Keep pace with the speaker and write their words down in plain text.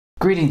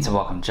Greetings and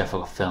welcome to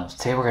Jefficho Films.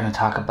 Today we're going to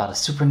talk about a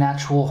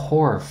supernatural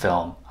horror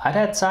film. I'd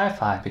add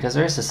sci-fi because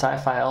there is a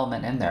sci-fi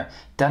element in there.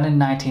 Done in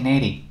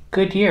 1980.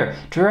 Good year.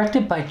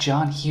 Directed by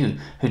John Hough,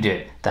 who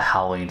did The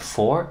Halloween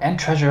 4 and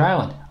Treasure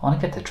Island. I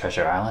want to get to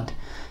Treasure Island.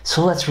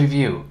 So let's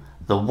review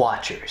The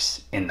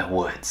Watchers in the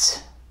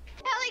Woods.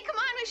 Ellie, come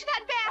on, we should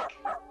head back.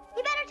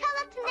 You better tell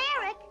that to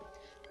Merrick.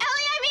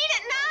 Ellie, I mean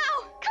it now.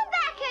 Come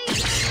back here,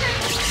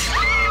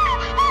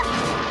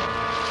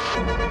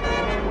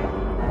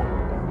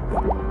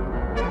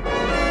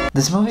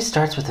 This movie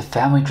starts with a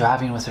family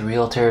driving with a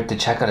realtor to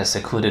check out a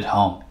secluded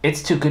home.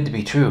 It's too good to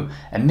be true,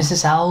 and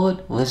Mrs.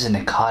 Alwood lives in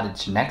a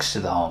cottage next to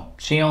the home.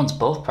 She owns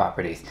both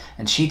properties,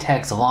 and she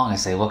tags along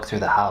as they look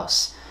through the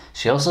house.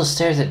 She also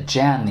stares at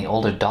Jan, the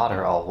older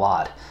daughter, a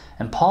lot,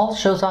 and Paul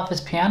shows off his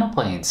piano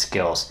playing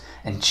skills,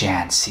 and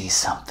Jan sees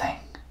something.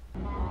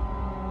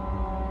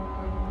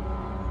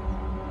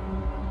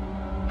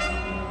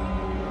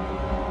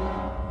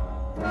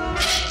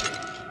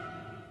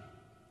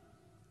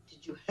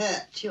 Did you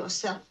hurt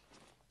yourself?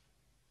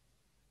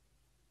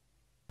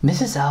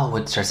 Mrs.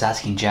 Alwood starts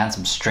asking Jan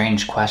some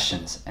strange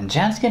questions, and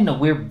Jan's getting a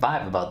weird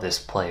vibe about this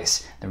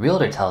place. The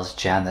realtor tells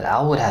Jan that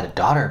Alwood had a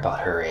daughter about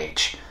her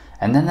age,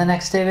 and then the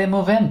next day they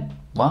move in.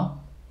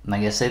 Well, I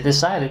guess they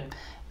decided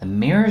the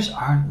mirrors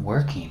aren't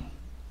working.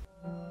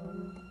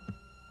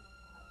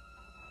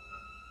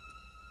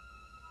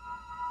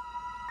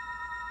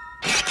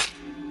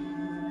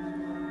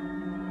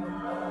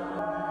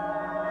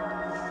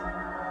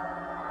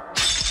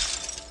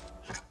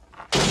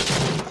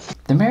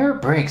 The mirror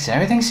breaks and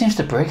everything seems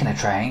to break in a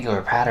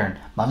triangular pattern.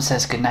 Mom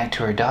says goodnight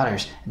to her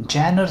daughters, and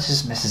Jan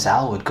notices Mrs.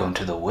 Alwood go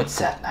into the woods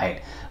that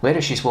night.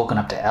 Later she's woken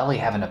up to Ellie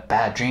having a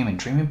bad dream and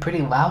dreaming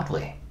pretty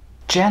loudly.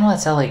 Jan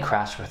lets Ellie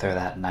crash with her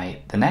that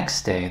night. The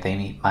next day they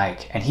meet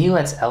Mike, and he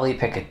lets Ellie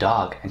pick a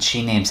dog, and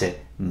she names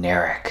it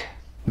Narek.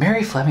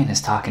 Mary Fleming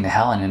is talking to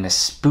Helen and is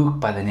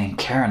spooked by the name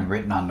Karen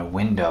written on the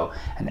window,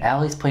 and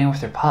Ellie's playing with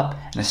her pup,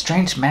 and a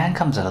strange man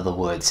comes out of the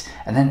woods,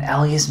 and then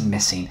Ellie is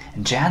missing,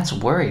 and Jan's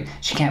worried.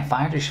 She can't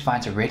find her, she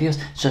finds her radios,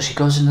 so she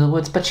goes into the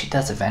woods, but she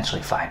does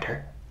eventually find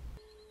her.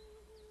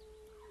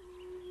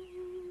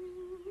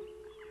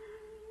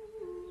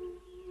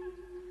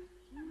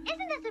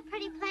 Isn't this a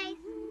pretty place?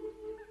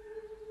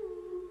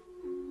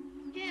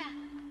 Yeah.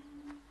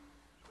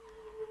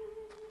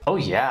 Oh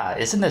yeah,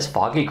 isn't this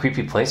foggy,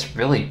 creepy place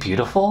really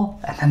beautiful?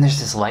 And then there's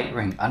this light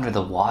ring under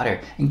the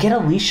water, and get a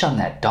leash on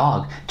that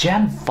dog.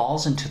 Jan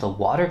falls into the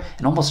water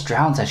and almost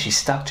drowns as she's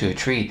stuck to a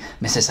tree.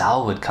 Mrs.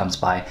 Alwood comes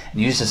by and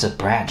uses a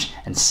branch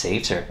and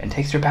saves her and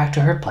takes her back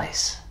to her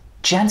place.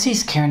 Jan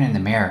sees Karen in the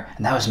mirror,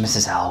 and that was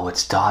Mrs.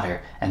 Alwood's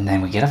daughter. And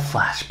then we get a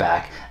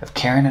flashback of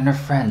Karen and her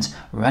friends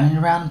running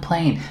around and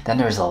playing. Then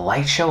there was a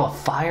light show, a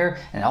fire,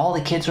 and all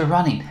the kids were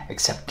running,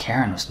 except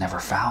Karen was never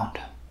found.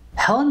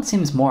 Helen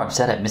seems more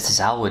upset at Mrs.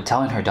 Alwood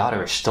telling her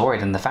daughter a story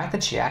than the fact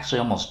that she actually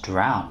almost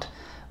drowned.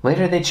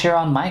 Later they cheer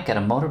on Mike at a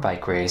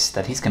motorbike race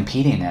that he's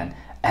competing in,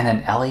 and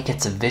then Ellie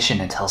gets a vision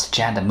and tells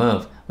Jan to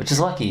move, which is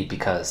lucky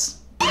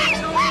because... What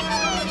did you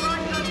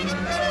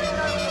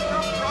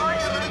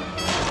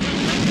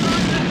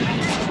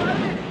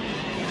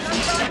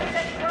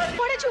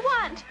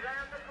want?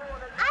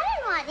 I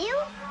didn't want you.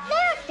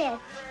 Merrick did.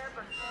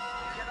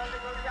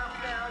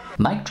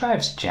 Mike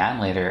drives Jan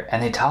later,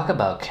 and they talk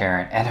about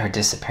Karen and her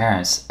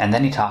disappearance, and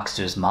then he talks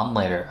to his mom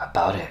later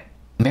about it.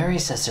 Mary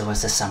says there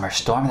was a summer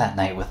storm that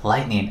night with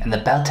lightning, and the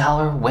bell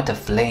tower went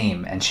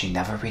aflame, and she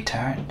never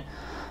returned.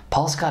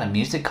 Paul's got a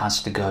music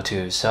concert to go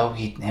to, so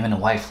him and the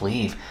wife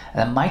leave, and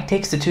then Mike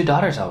takes the two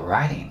daughters out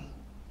riding.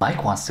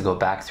 Mike wants to go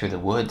back through the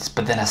woods,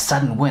 but then a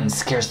sudden wind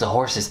scares the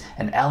horses,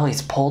 and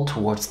Ellie's pulled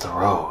towards the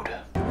road.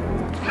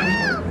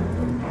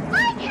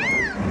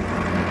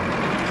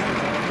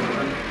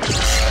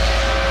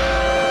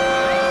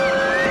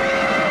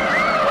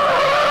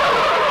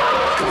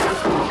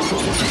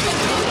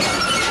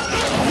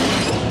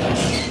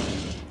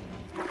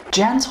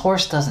 Jan's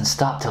horse doesn't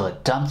stop till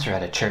it dumps her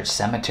at a church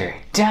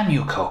cemetery. Damn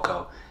you,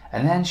 Coco!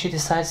 And then she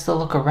decides to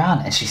look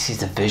around and she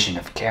sees a vision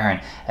of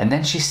Karen, and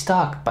then she's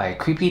stalked by a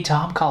creepy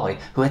Tom collie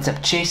who ends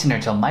up chasing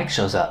her till Mike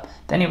shows up.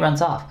 Then he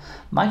runs off.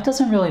 Mike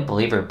doesn't really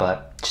believe her,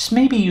 but just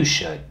maybe you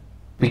should.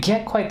 We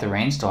get quite the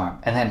rainstorm,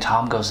 and then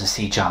Tom goes to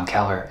see John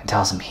Keller and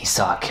tells him he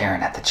saw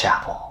Karen at the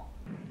chapel.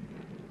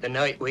 The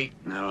night we...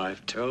 Now,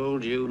 I've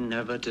told you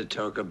never to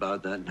talk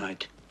about that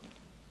night.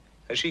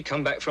 Has she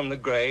come back from the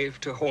grave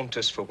to haunt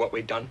us for what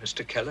we done,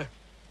 Mr. Keller?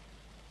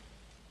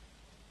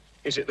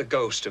 Is it the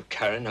ghost of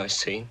Karen I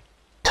seen?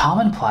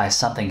 Tom implies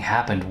something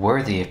happened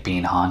worthy of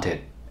being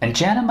haunted. And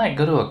Janet might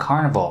go to a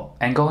carnival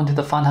and go into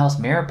the funhouse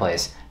mirror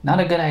place. Not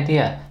a good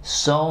idea.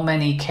 So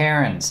many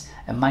Karens.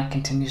 And Mike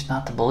continues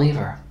not to believe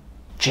her.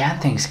 Jan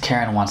thinks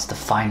Karen wants to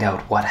find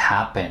out what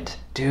happened.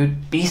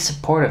 Dude, be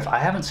supportive. I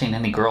haven't seen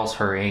any girls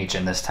her age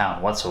in this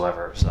town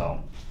whatsoever,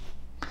 so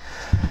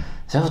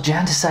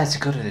Jan decides to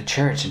go to the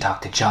church and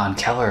talk to John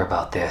Keller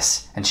about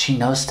this, and she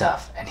knows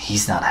stuff, and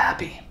he's not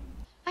happy.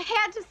 I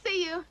had to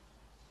see you.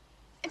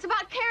 It's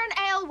about Karen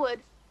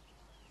Aylwood.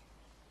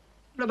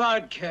 What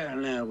about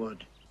Karen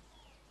Aylwood?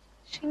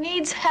 She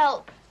needs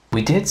help.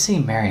 We did see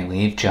Mary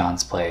leave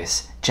John's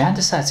place. Jan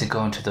decides to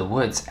go into the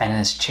woods and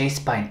is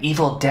chased by an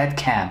evil dead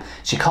cam.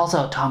 She calls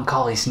out Tom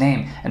Colley's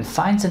name and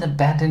finds an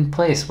abandoned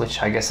place,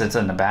 which I guess it's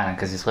an abandoned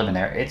because he's living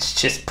there. It's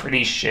just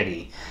pretty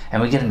shitty.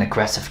 And we get an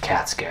aggressive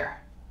cat scare.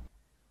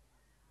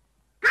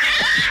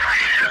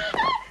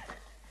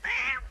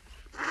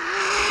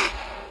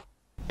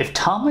 If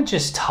Tom would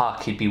just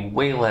talk, he'd be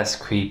way less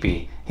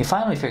creepy. He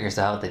finally figures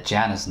out that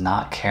Jan is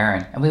not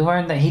Karen, and we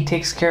learn that he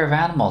takes care of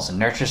animals and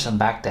nurtures them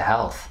back to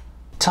health.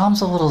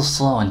 Tom's a little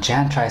slow and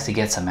Jan tries to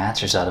get some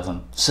answers out of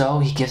him, so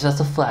he gives us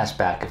a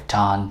flashback of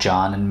Tom,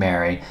 John, and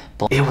Mary.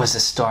 It was a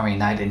stormy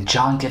night and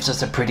John gives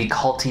us a pretty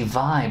culty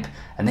vibe,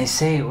 and they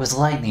say it was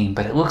lightning,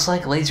 but it looks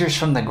like lasers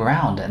from the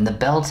ground and the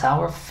bell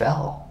tower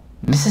fell.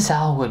 Mrs.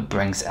 Alwood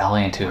brings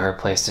Ellie into her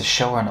place to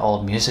show her an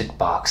old music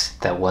box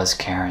that was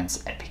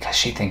Karen's, because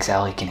she thinks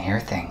Ellie can hear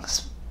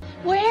things.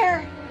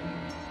 Where?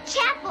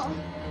 Chapel.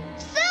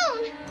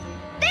 Soon.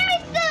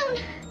 Very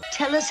soon.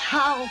 Tell us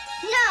how.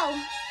 No,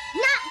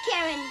 not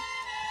Karen.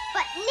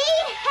 But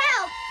need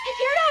help. If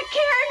you're not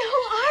Karen,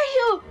 who are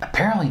you?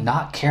 Apparently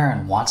not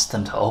Karen wants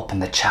them to open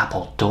the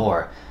chapel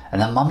door. And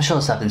then Mom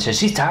shows up and says,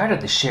 she's tired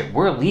of the shit,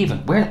 we're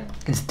leaving, where the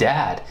fuck is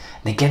Dad?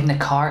 And they get in the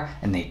car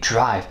and they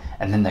drive,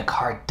 and then the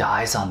car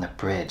dies on the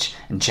bridge.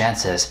 And Jan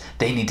says,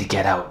 they need to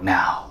get out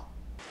now.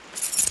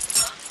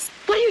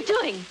 What are you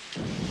doing?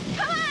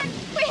 Come on,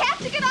 we have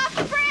to get off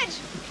the bridge.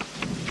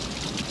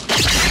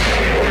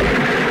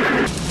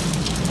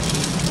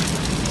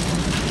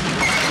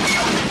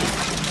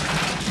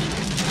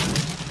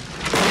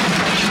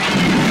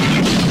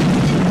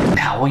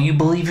 Now will you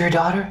believe your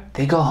daughter?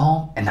 They go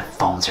home and the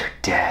phones are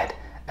dead.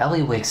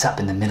 Ellie wakes up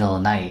in the middle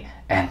of the night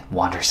and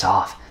wanders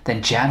off.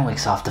 Then Jan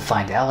wakes up to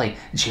find Ellie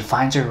and she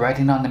finds her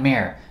writing on the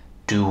mirror,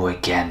 "Do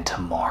again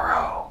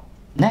tomorrow."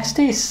 Next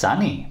day is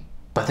sunny,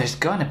 but there's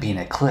gonna be an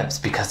eclipse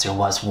because there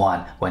was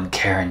one when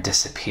Karen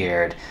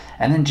disappeared.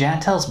 And then Jan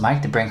tells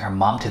Mike to bring her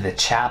mom to the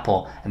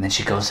chapel, and then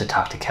she goes to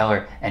talk to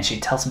Keller and she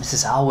tells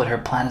Mrs. Alwood her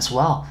plan as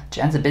well.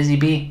 Jan's a busy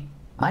bee.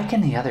 Mike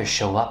and the others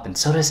show up, and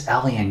so does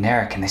Ellie and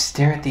Narek, and they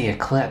stare at the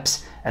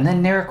eclipse. And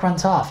then Narek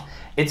runs off.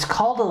 It's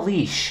called a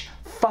leash.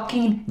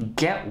 Fucking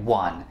get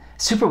one.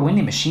 Super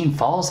Windy Machine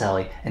follows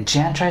Ellie, and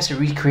Jan tries to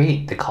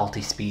recreate the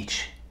culty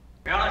speech.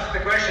 We ask the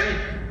question,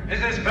 is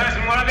this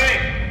person worthy?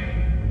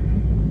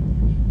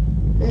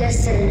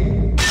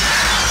 Listen.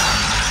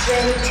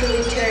 Ready to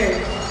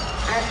return.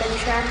 I've been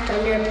trapped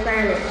on your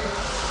planet.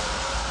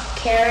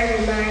 Karen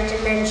in my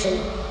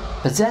dimension.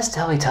 Possessed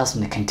Ellie tells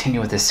him to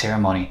continue with the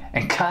ceremony,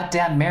 and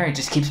goddamn Mary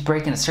just keeps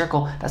breaking the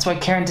circle. That's why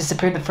Karen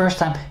disappeared the first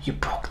time. You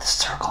broke the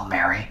circle,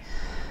 Mary.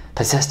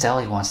 Possessed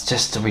Ellie wants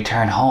just to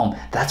return home.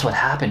 That's what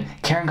happened.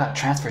 Karen got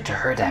transferred to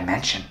her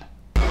dimension.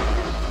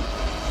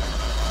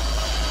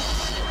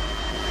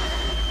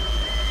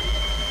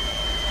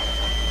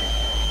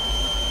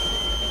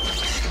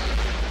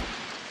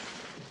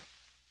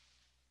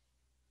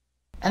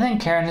 And then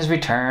Karen is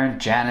returned,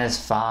 Jan is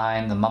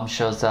fine, the mom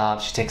shows up,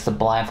 she takes the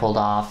blindfold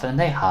off, and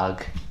they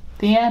hug.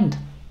 The end.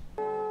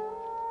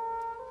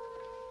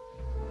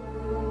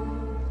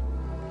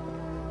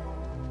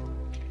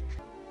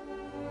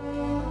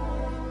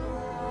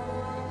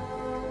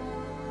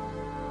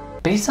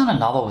 Based on a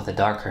novel with a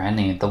darker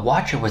ending, the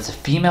Watcher was a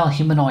female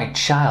humanoid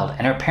child,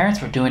 and her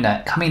parents were doing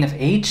a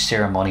coming-of-age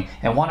ceremony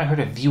and wanted her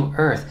to view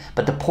Earth,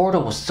 but the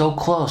portal was so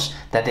close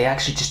that they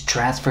actually just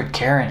transferred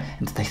Karen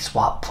and they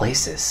swapped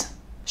places.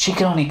 She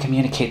could only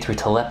communicate through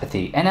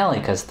telepathy, and Ellie,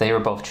 because they were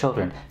both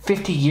children.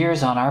 50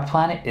 years on our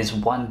planet is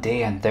 1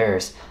 day on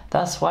theirs.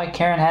 That's why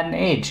Karen hadn't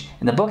aged.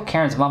 In the book,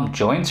 Karen's mom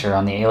joins her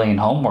on the alien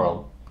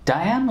homeworld.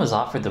 Diane was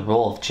offered the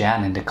role of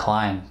Jan and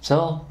declined,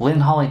 so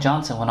Lynn-Holly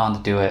Johnson went on to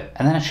do it,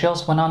 and then she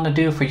also went on to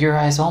do For Your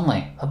Eyes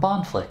Only, a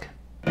Bond flick.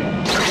 Mary!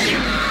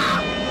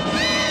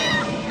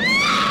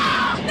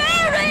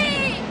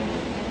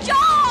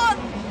 John!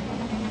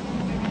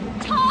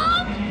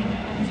 Tom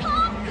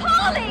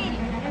Colley!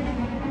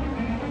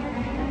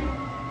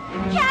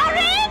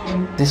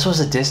 Karen! This was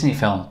a Disney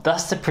film,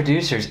 thus the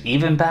producers,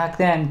 even back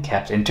then,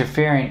 kept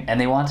interfering, and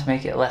they wanted to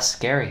make it less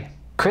scary.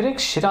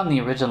 Critics shit on the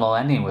original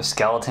ending with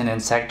skeleton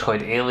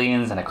insectoid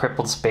aliens and a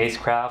crippled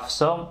spacecraft,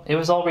 so it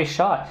was all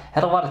reshot.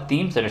 Had a lot of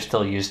themes that are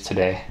still used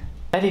today.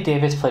 Bette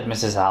Davis played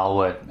Mrs.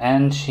 Alwood,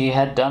 and she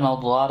had done a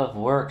lot of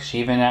work. She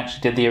even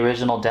actually did the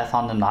original Death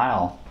on the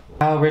Nile.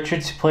 Kyle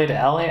Richards, who played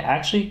Ellie,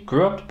 actually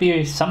grew up to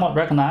be somewhat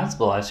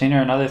recognizable. I've seen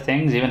her in other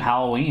things, even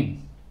Halloween.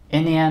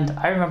 In the end,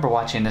 I remember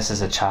watching this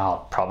as a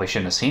child. Probably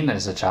shouldn't have seen it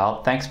as a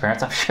child. Thanks,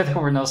 parents. I'm sure there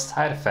were no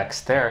side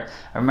effects there.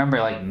 I remember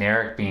like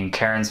Narek being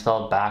Karen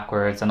spelled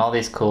backwards and all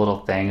these cool little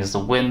things. The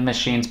wind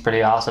machine's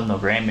pretty awesome. The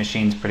rain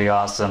machine's pretty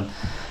awesome.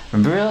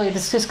 And really,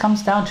 this just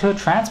comes down to a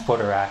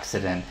transporter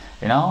accident.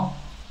 You know?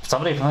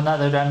 Somebody from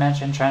another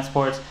dimension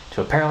transports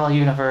to a parallel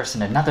universe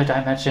in another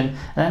dimension,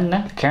 and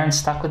then Karen's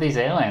stuck with these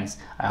aliens.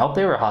 I hope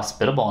they were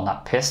hospitable and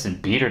not pissed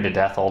and beat her to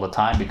death all the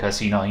time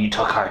because, you know, you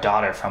took our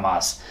daughter from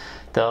us.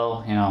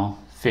 Though, you know,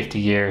 50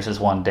 years is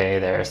 1 day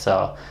there,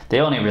 so they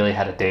only really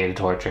had a day to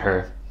torture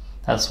her.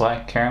 That's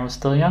why Karen was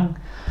still young.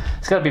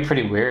 It's got to be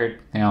pretty weird,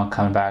 you know,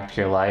 coming back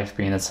to your life,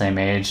 being the same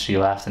age you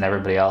left, and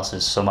everybody else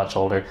is so much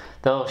older.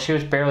 Though she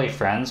was barely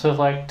friends with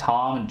like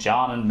Tom and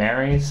John and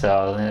Mary,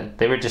 so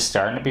they were just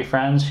starting to be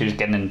friends. She was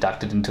getting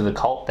inducted into the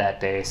cult that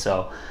day,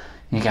 so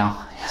you know,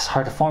 it's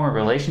hard to form a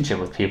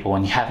relationship with people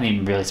when you haven't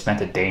even really spent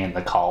a day in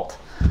the cult.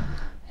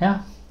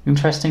 Yeah,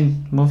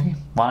 interesting movie.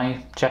 Why don't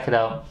you check it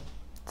out?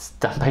 It's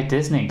done by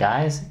Disney,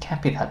 guys. It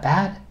can't be that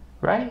bad,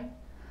 right?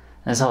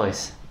 As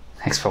always,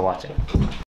 thanks for watching.